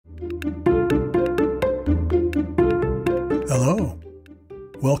Hello.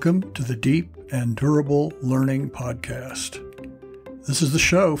 Welcome to the Deep and Durable Learning Podcast. This is the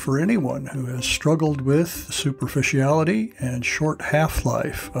show for anyone who has struggled with the superficiality and short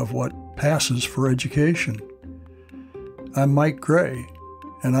half-life of what passes for education. I'm Mike Gray,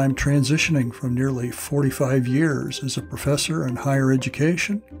 and I'm transitioning from nearly 45 years as a professor in higher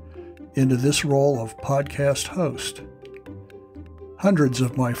education into this role of podcast host. Hundreds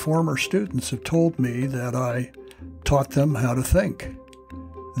of my former students have told me that I taught them how to think.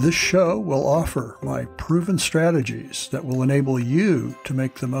 This show will offer my proven strategies that will enable you to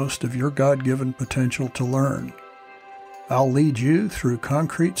make the most of your God-given potential to learn. I'll lead you through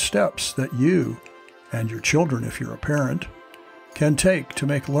concrete steps that you, and your children if you're a parent, can take to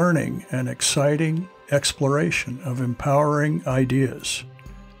make learning an exciting exploration of empowering ideas.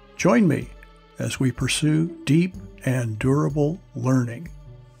 Join me as we pursue deep and durable learning.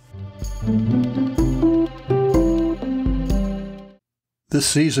 This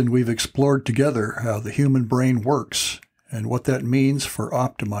season, we've explored together how the human brain works and what that means for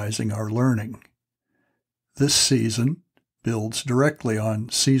optimizing our learning. This season builds directly on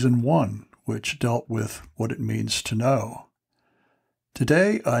Season 1, which dealt with what it means to know.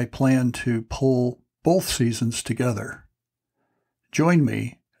 Today, I plan to pull both seasons together. Join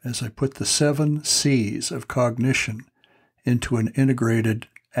me as I put the 7 C's of cognition into an integrated,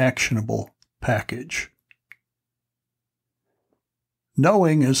 actionable package.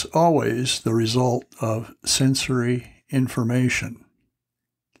 Knowing is always the result of sensory information.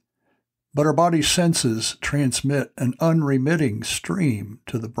 But our body's senses transmit an unremitting stream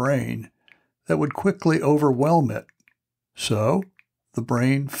to the brain that would quickly overwhelm it. So, the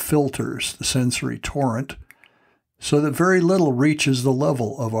brain filters the sensory torrent so that very little reaches the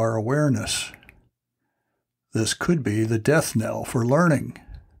level of our awareness. This could be the death knell for learning,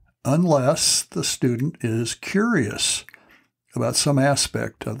 unless the student is curious about some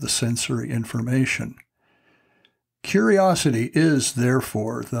aspect of the sensory information. Curiosity is,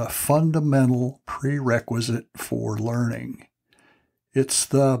 therefore, the fundamental prerequisite for learning. It's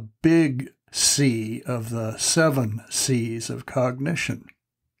the big C of the 7 C's of cognition.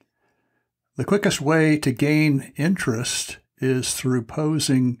 The quickest way to gain interest is through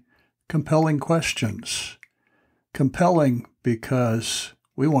posing compelling questions. Compelling because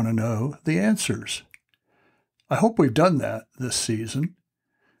we want to know the answers. I hope we've done that this season.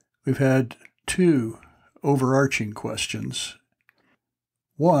 We've had 2 overarching questions.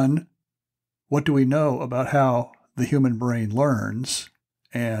 1, what do we know about how the human brain learns?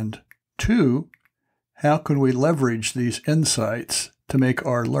 And 2, how can we leverage these insights to make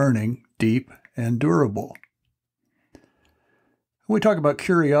our learning deep and durable? When we talk about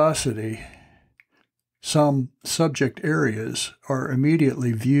curiosity, some subject areas are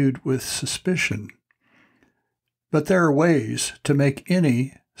immediately viewed with suspicion. But there are ways to make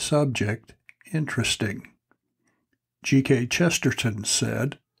any subject interesting. G.K. Chesterton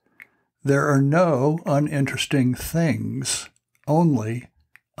said, "There are no uninteresting things, only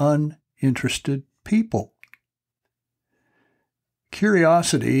uninterested people."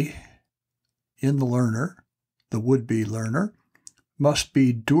 Curiosity in the learner, the would-be learner, must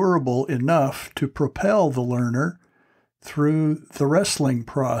be durable enough to propel the learner through the wrestling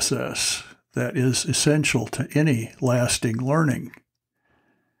process that is essential to any lasting learning.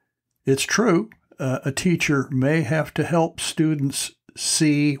 It's true, a teacher may have to help students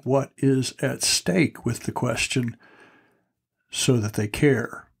see what is at stake with the question so that they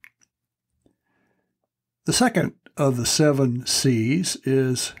care. The second of the 7 C's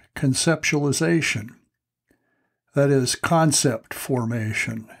is conceptualization. That is concept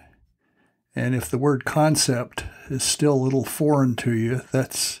formation. And if the word concept is still a little foreign to you,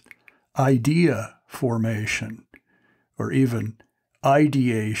 that's idea formation, or even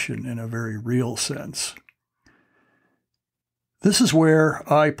ideation in a very real sense. This is where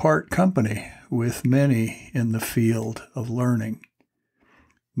I part company with many in the field of learning.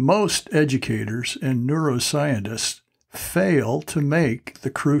 Most educators and neuroscientists fail to make the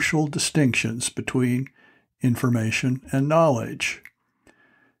crucial distinctions between information and knowledge.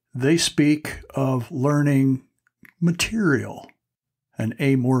 They speak of learning material, an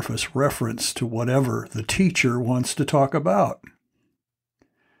amorphous reference to whatever the teacher wants to talk about.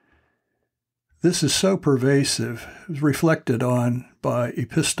 This is so pervasive, it was reflected on by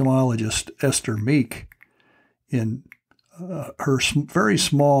epistemologist Esther Meek in her very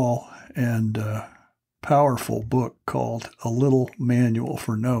small and powerful book called A Little Manual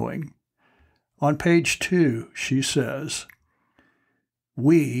for Knowing. On page 2, she says,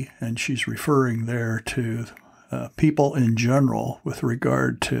 "We," and she's referring there to people in general with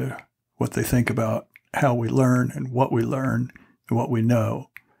regard to what they think about how we learn and what we know.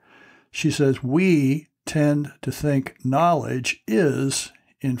 She says, we tend to think knowledge is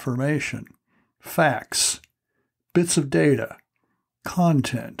information, facts, bits of data,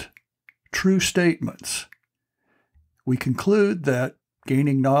 content, true statements. We conclude that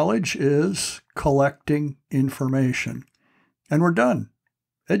gaining knowledge is collecting information. And we're done.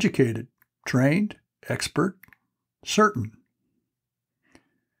 Educated, trained, expert, certain.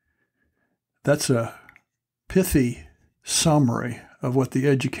 That's a pithy summary of what the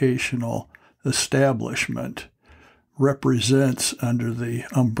educational establishment represents under the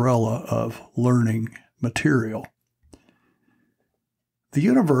umbrella of learning material. The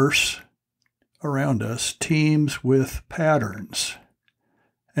universe around us teems with patterns,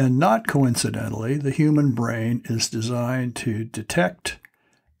 and not coincidentally, the human brain is designed to detect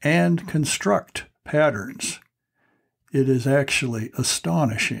and construct patterns. It is actually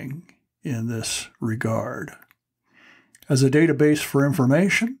astonishing in this regard. As a database for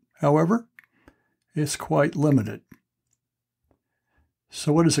information, however, it's quite limited.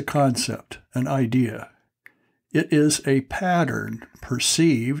 So what is a concept, an idea? It is a pattern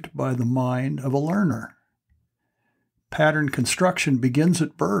perceived by the mind of a learner. Pattern construction begins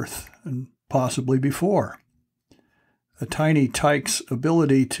at birth and possibly before. A tiny tyke's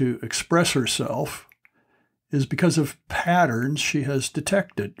ability to express herself is because of patterns she has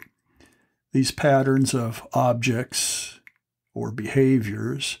detected. These patterns of objects or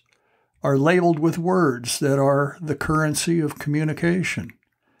behaviors are labeled with words that are the currency of communication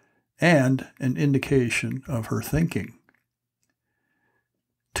and an indication of her thinking.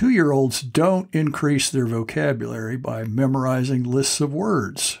 2-year-olds don't increase their vocabulary by memorizing lists of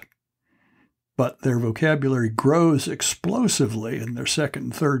words, but their vocabulary grows explosively in their second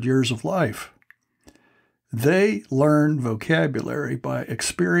and third years of life. They learn vocabulary by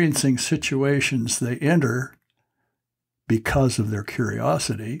experiencing situations they enter because of their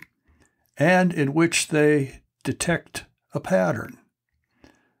curiosity and in which they detect a pattern.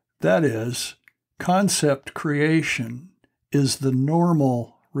 That is, concept creation is the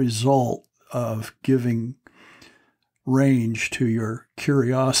normal result of giving range to your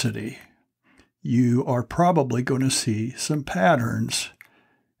curiosity. You are probably going to see some patterns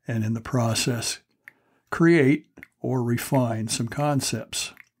and in the process create or refine some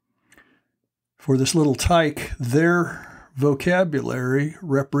concepts. For this little tyke, their vocabulary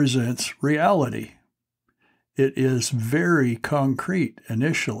represents reality. It is very concrete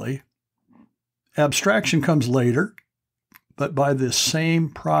initially. Abstraction comes later, but by this same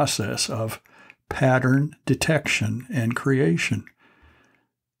process of pattern detection and creation.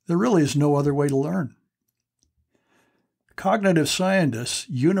 There really is no other way to learn. Cognitive scientists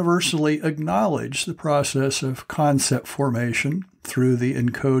universally acknowledge the process of concept formation through the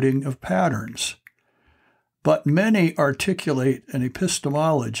encoding of patterns, but many articulate an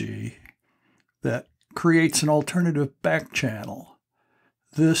epistemology that creates an alternative back channel.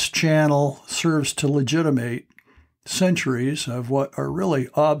 This channel serves to legitimate centuries of what are really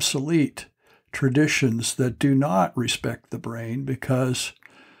obsolete traditions that do not respect the brain because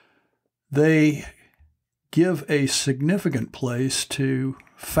they give a significant place to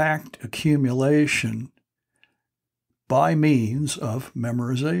fact accumulation by means of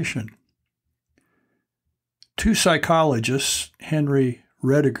memorization. 2 psychologists, Henry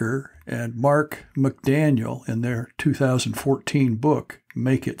Rediger and Mark McDaniel, in their 2014 book,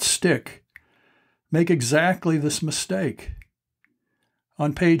 Make It Stick, make exactly this mistake.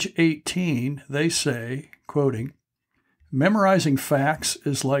 On page 18, they say, quoting, "Memorizing facts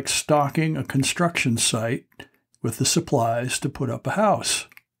is like stocking a construction site with the supplies to put up a house."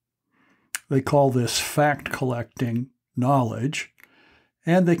 They call this fact collecting knowledge,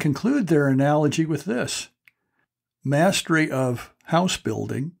 and they conclude their analogy with this. Mastery of house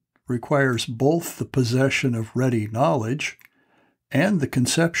building requires both the possession of ready knowledge and the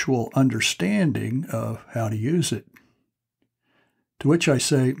conceptual understanding of how to use it. To which I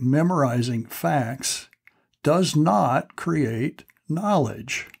say, memorizing facts does not create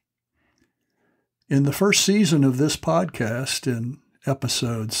knowledge. In the first season of this podcast, in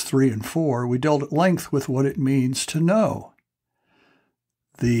episodes 3 and 4, we dealt at length with what it means to know.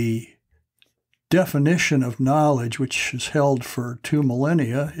 The definition of knowledge, which is held for 2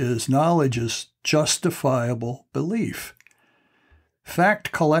 millennia, is knowledge is justifiable belief.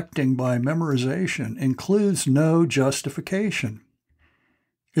 Fact collecting by memorization includes no justification.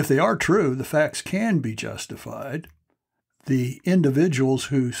 If they are true, the facts can be justified. The individuals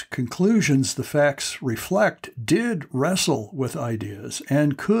whose conclusions the facts reflect did wrestle with ideas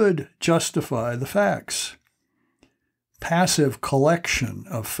and could justify the facts. passive collection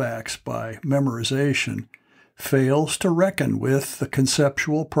of facts by memorization fails to reckon with the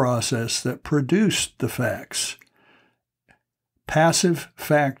conceptual process that produced the facts. Passive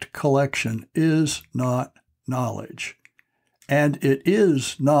fact collection is not knowledge, and it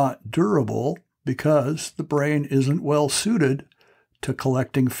is not durable because the brain isn't well suited to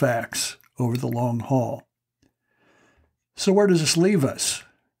collecting facts over the long haul. So where does this leave us?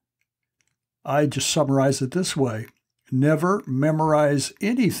 I just summarize it this way. Never memorize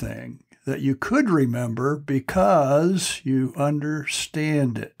anything that you could remember because you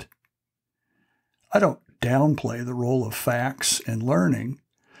understand it. I don't downplay the role of facts in learning.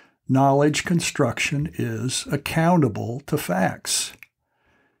 Knowledge construction is accountable to facts.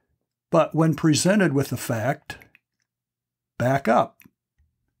 But when presented with a fact, back up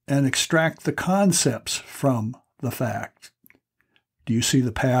and extract the concepts from the fact. Do you see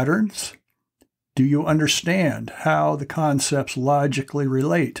the patterns? Do you understand how the concepts logically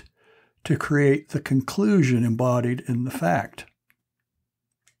relate to create the conclusion embodied in the fact?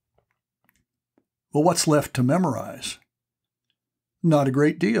 Well, what's left to memorize? Not a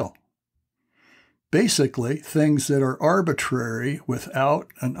great deal. Basically, things that are arbitrary without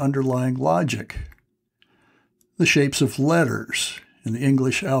an underlying logic. The shapes of letters in the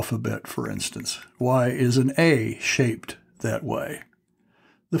English alphabet, for instance. Why is an A shaped that way?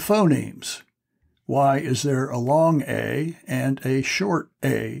 The phonemes. Why is there a long A and a short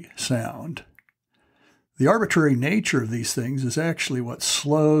A sound? The arbitrary nature of these things is actually what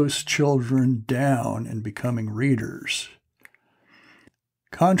slows children down in becoming readers.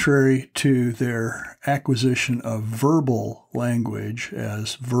 Contrary to their acquisition of verbal language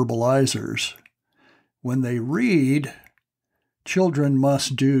as verbalizers, when they read, children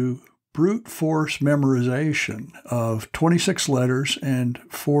must do brute force memorization of 26 letters and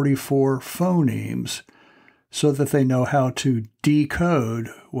 44 phonemes so that they know how to decode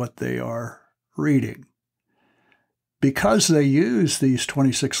what they are reading. Because they use these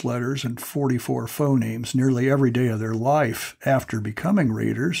 26 letters and 44 phonemes nearly every day of their life after becoming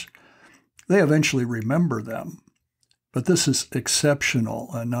readers, they eventually remember them. But this is exceptional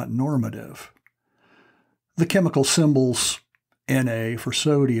and not normative. The chemical symbols Na for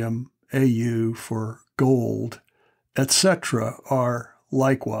sodium, Au for gold, etc. are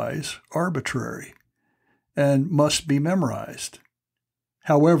likewise arbitrary and must be memorized.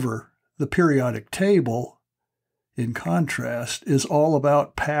 However, the periodic table, in contrast, is all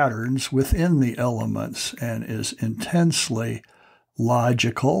about patterns within the elements and is intensely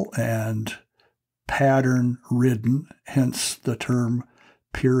logical and pattern-ridden, hence the term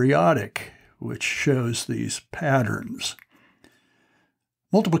periodic, which shows these patterns.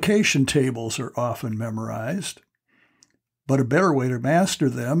 Multiplication tables are often memorized, but a better way to master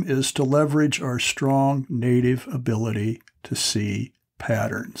them is to leverage our strong native ability to see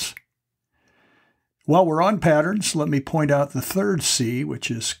patterns. While we're on patterns, let me point out the third C, which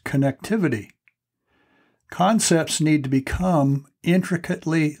is connectivity. Concepts need to become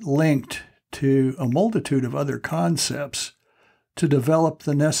intricately linked to a multitude of other concepts to develop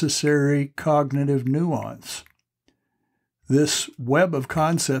the necessary cognitive nuance. This web of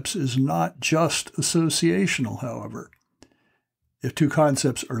concepts is not just associational, however. If two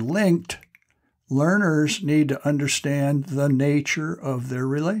concepts are linked, learners need to understand the nature of their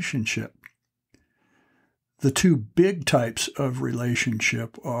relationship. The two big types of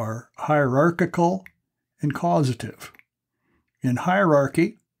relationship are hierarchical and causative. In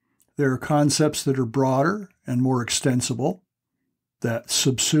hierarchy, there are concepts that are broader and more extensible, that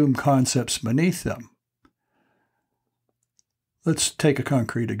subsume concepts beneath them. Let's take a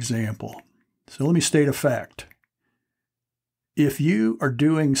concrete example. So let me state a fact. If you are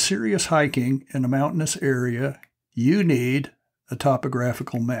doing serious hiking in a mountainous area, you need a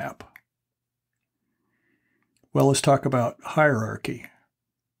topographical map. Well, let's talk about hierarchy.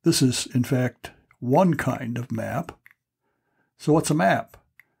 This is, in fact, one kind of map. So what's a map?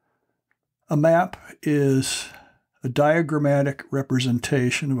 A map is a diagrammatic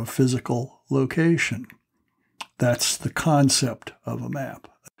representation of a physical location. That's the concept of a map.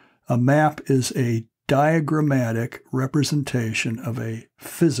 A map is a diagrammatic representation of a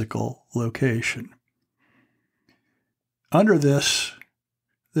physical location. Under this,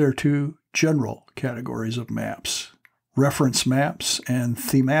 there are two general categories of maps: reference maps and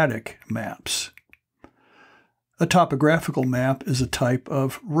thematic maps. A topographical map is a type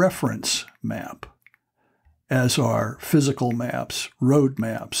of reference map, as are physical maps, road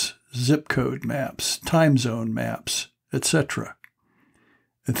maps, zip code maps, time zone maps, etc.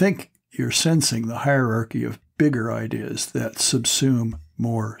 I think you're sensing the hierarchy of bigger ideas that subsume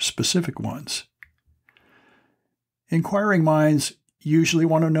more specific ones. Inquiring minds usually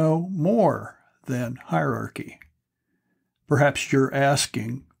want to know more than hierarchy. Perhaps you're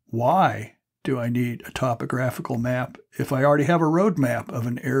asking, why do I need a topographical map if I already have a road map of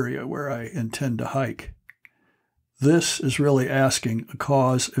an area where I intend to hike? This is really asking a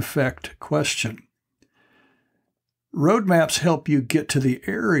cause-effect question. Road maps help you get to the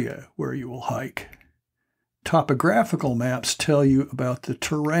area where you will hike. Topographical maps tell you about the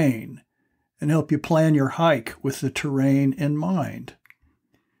terrain and help you plan your hike with the terrain in mind.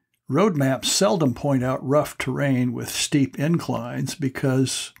 Road maps seldom point out rough terrain with steep inclines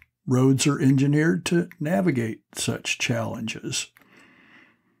because roads are engineered to navigate such challenges.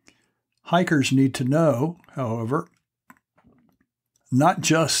 Hikers need to know, however, not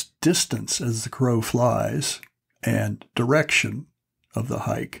just distance as the crow flies and direction of the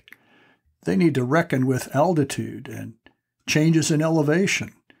hike. They need to reckon with altitude and changes in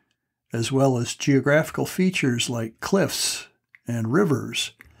elevation, as well as geographical features like cliffs and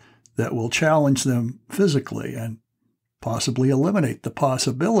rivers that will challenge them physically and possibly eliminate the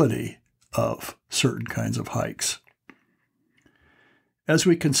possibility of certain kinds of hikes. As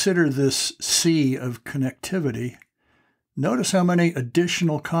we consider this sea of connectivity, notice how many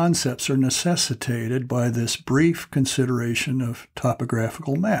additional concepts are necessitated by this brief consideration of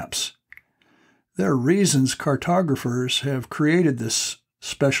topographical maps. There are reasons cartographers have created this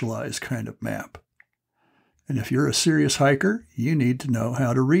specialized kind of map. And if you're a serious hiker, you need to know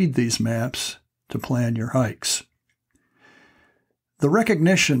how to read these maps to plan your hikes. The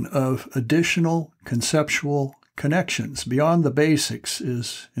recognition of additional conceptual connections beyond the basics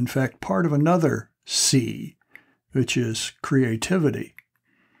is, in fact, part of another C, which is creativity.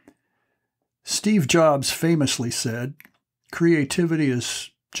 Steve Jobs famously said, "Creativity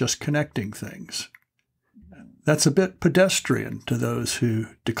is just connecting things." That's a bit pedestrian to those who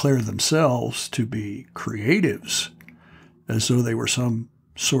declare themselves to be creatives, as though they were some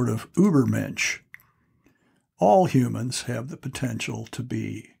sort of Ubermensch. All humans have the potential to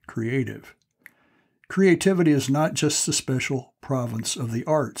be creative. Creativity is not just the special province of the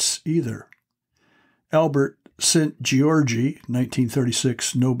arts either. Albert Szent-Györgyi,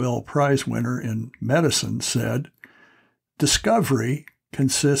 1936 Nobel Prize winner in medicine, said, "Discovery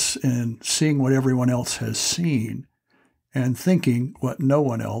consists in seeing what everyone else has seen and thinking what no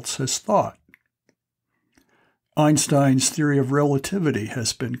one else has thought." Einstein's theory of relativity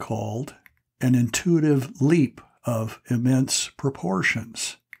has been called an intuitive leap of immense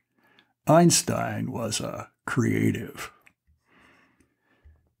proportions. Einstein was a creative.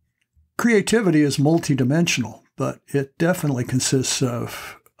 Creativity is multidimensional, but it definitely consists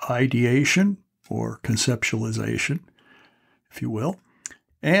of ideation or conceptualization, if you will,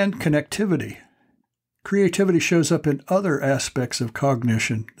 and connectivity. Creativity shows up in other aspects of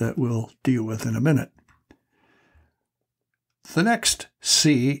cognition that we'll deal with in a minute. The next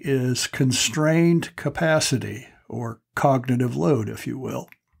C is constrained capacity, or cognitive load, if you will.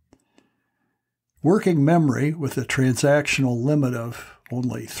 Working memory with a transactional limit of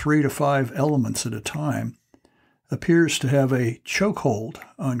only 3 to 5 elements at a time appears to have a chokehold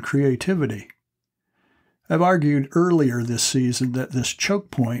on creativity. I've argued earlier this season that this choke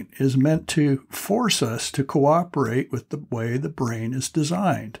point is meant to force us to cooperate with the way the brain is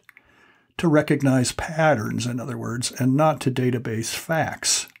designed, to recognize patterns, in other words, and not to database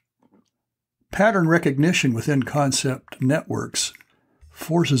facts. Pattern recognition within concept networks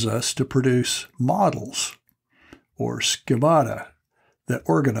forces us to produce models, or schemata, that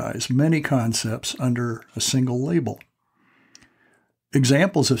organize many concepts under a single label.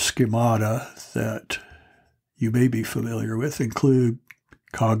 Examples of schemata that you may be familiar with include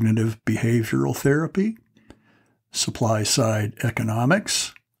cognitive behavioral therapy, supply-side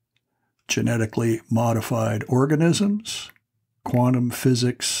economics, genetically modified organisms, quantum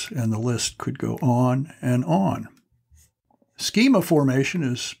physics, and the list could go on and on. Schema formation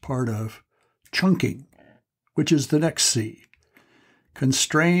is part of chunking, which is the next C.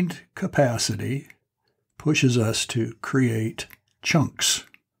 Constrained capacity pushes us to create chunks.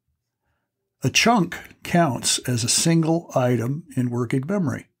 A chunk counts as a single item in working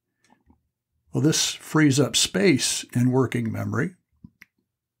memory. Well, this frees up space in working memory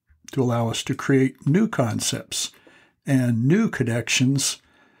to allow us to create new concepts and new connections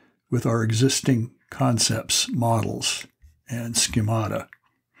with our existing concepts, models, and schemata.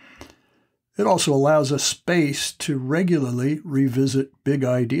 It also allows us space to regularly revisit big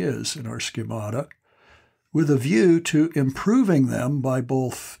ideas in our schemata with a view to improving them by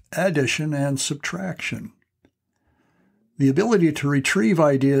both addition and subtraction. The ability to retrieve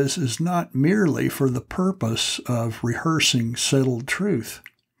ideas is not merely for the purpose of rehearsing settled truth.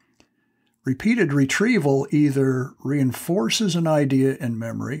 Repeated retrieval either reinforces an idea in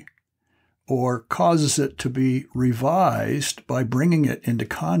memory or causes it to be revised by bringing it into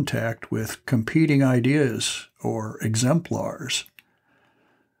contact with competing ideas or exemplars.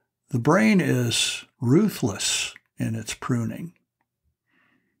 The brain is ruthless in its pruning.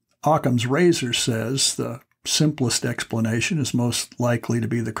 Occam's razor says the simplest explanation is most likely to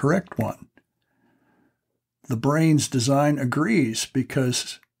be the correct one. The brain's design agrees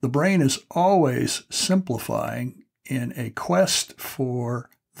because the brain is always simplifying in a quest for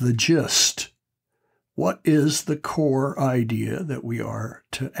the gist. What is the core idea that we are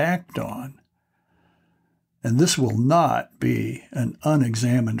to act on? And this will not be an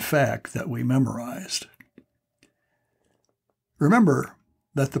unexamined fact that we memorized. Remember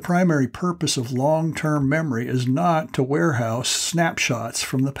that the primary purpose of long-term memory is not to warehouse snapshots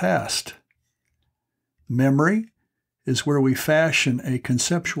from the past. Memory is where we fashion a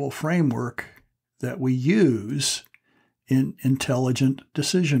conceptual framework that we use in intelligent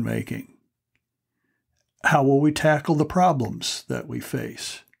decision-making. How will we tackle the problems that we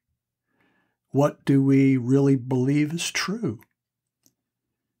face? What do we really believe is true?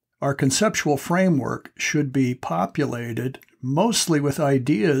 Our conceptual framework should be populated mostly with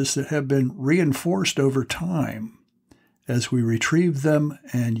ideas that have been reinforced over time as we retrieve them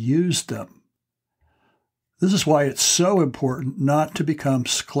and use them. This is why it's so important not to become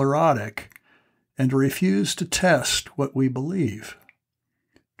sclerotic and to refuse to test what we believe.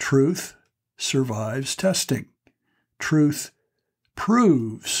 Truth survives testing. Truth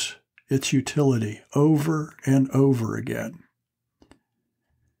proves its utility over and over again.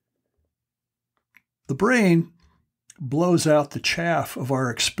 The brain blows out the chaff of our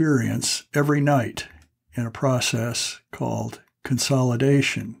experience every night in a process called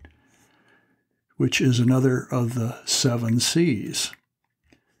consolidation, which is another of the 7 C's.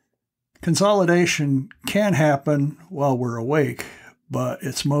 Consolidation can happen while we're awake, but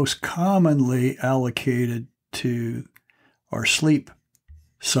it's most commonly allocated to our sleep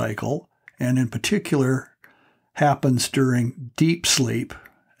cycle, and in particular happens during deep sleep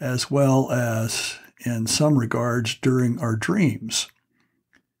as well as in some regards during our dreams.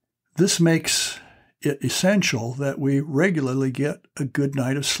 This makes it essential that we regularly get a good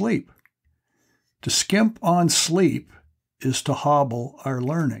night of sleep. To skimp on sleep is to hobble our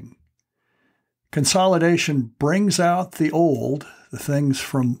learning. Consolidation brings out the old, the things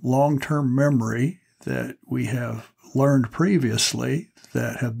from long-term memory that we have learned previously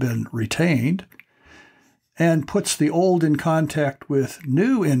that have been retained, and puts the old in contact with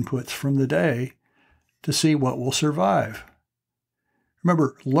new inputs from the day to see what will survive.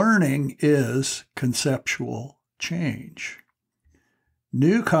 Remember, learning is conceptual change.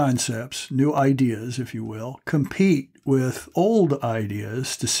 New concepts, new ideas, if you will, compete with old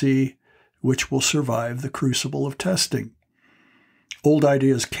ideas to see which will survive the crucible of testing. Old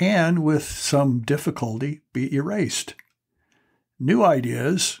ideas can, with some difficulty, be erased. New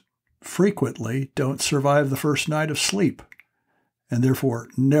ideas frequently don't survive the first night of sleep, and therefore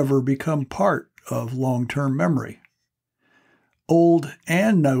never become part of long-term memory. Old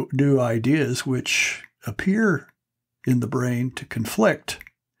and new ideas which appear in the brain to conflict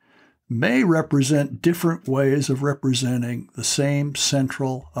may represent different ways of representing the same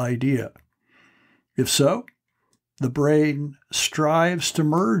central idea. If so, the brain strives to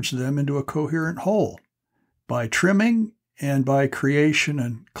merge them into a coherent whole by trimming and by creation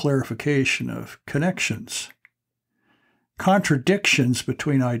and clarification of connections. Contradictions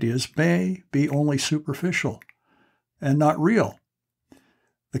between ideas may be only superficial and not real.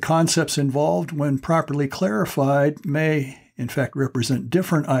 The concepts involved, when properly clarified, may in fact represent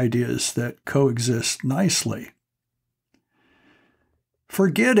different ideas that coexist nicely.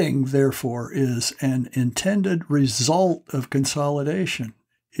 Forgetting, therefore, is an intended result of consolidation.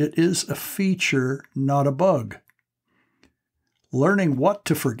 It is a feature, not a bug. Learning what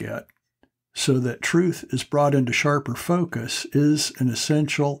to forget so that truth is brought into sharper focus is an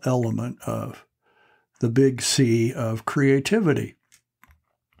essential element of the big C of creativity,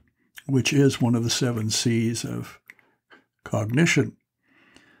 which is one of the 7 C's of cognition.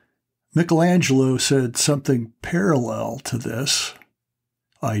 Michelangelo said something parallel to this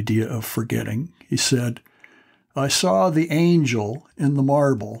idea of forgetting. He said, "I saw the angel in the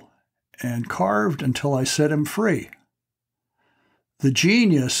marble and carved until I set him free." The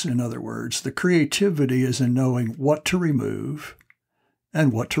genius, in other words, the creativity is in knowing what to remove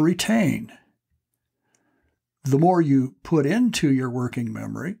and what to retain. The more you put into your working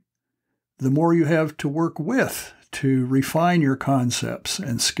memory, the more you have to work with to refine your concepts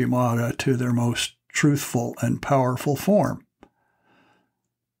and schemata to their most truthful and powerful form.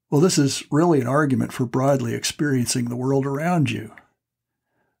 Well, this is really an argument for broadly experiencing the world around you.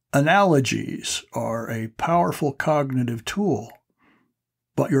 Analogies are a powerful cognitive tool,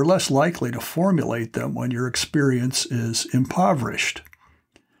 but you're less likely to formulate them when your experience is impoverished.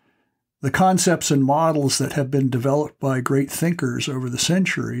 The concepts and models that have been developed by great thinkers over the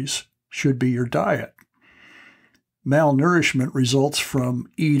centuries should be your diet. Malnourishment results from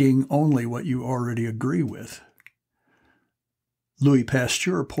eating only what you already agree with. Louis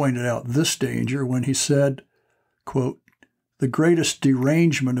Pasteur pointed out this danger when he said, quote, "The greatest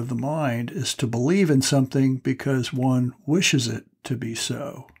derangement of the mind is to believe in something because one wishes it to be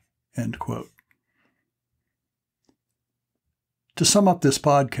so," end quote. To sum up this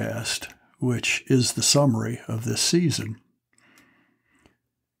podcast, which is the summary of this season,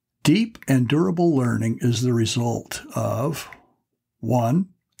 deep and durable learning is the result of 1.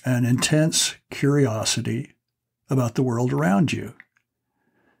 An intense curiosity about the world around you.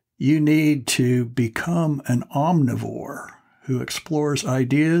 You need to become an omnivore who explores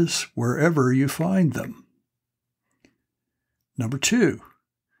ideas wherever you find them. 2.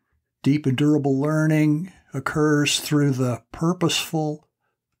 Deep and durable learning occurs through the purposeful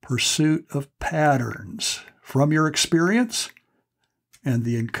pursuit of patterns from your experience and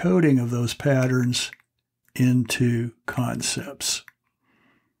the encoding of those patterns into concepts.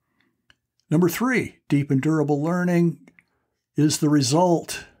 3, deep and durable learning is the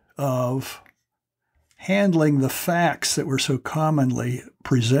result of handling the facts that we're so commonly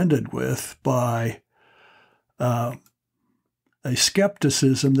presented with by a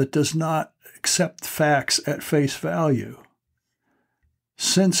skepticism that does not accept facts at face value.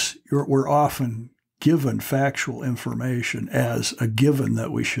 Since we're often given factual information as a given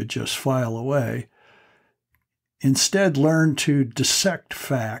that we should just file away, instead learn to dissect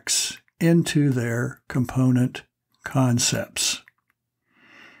facts into their component concepts.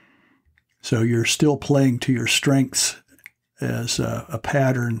 So you're still playing to your strengths as a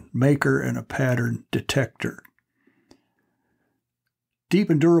pattern maker and a pattern detector. Deep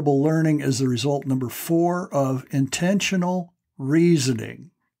and durable learning is the result, 4, of intentional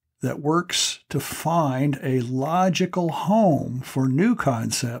reasoning that works to find a logical home for new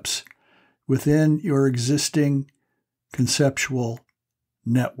concepts within your existing conceptual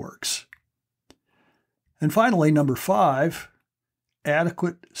networks. And finally, 5,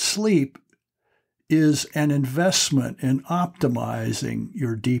 adequate sleep is an investment in optimizing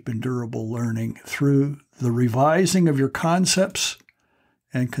your deep and durable learning through the revising of your concepts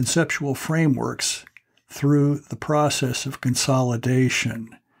and conceptual frameworks through the process of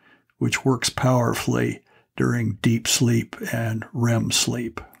consolidation, which works powerfully during deep sleep and REM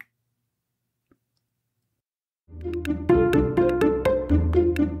sleep.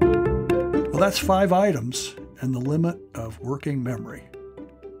 Well, that's 5 items and the limit of working memory.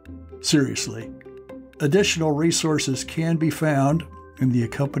 Seriously, additional resources can be found in the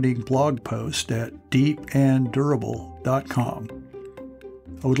accompanying blog post at deepanddurable.com.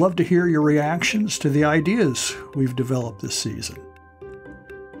 I would love to hear your reactions to the ideas we've developed this season.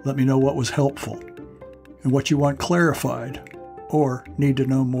 Let me know what was helpful and what you want clarified or need to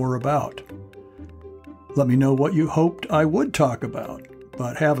know more about. Let me know what you hoped I would talk about,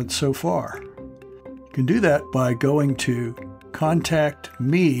 but haven't so far. You can do that by going to contact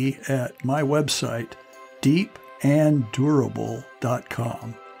me at my website,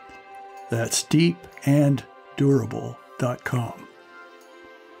 deepanddurable.com. That's deepanddurable.com.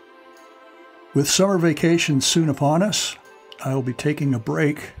 With summer vacation soon upon us, I will be taking a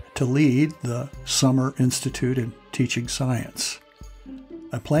break to lead the Summer Institute in Teaching Science.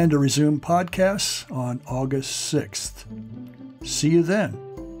 I plan to resume podcasts on August 6th. See you then.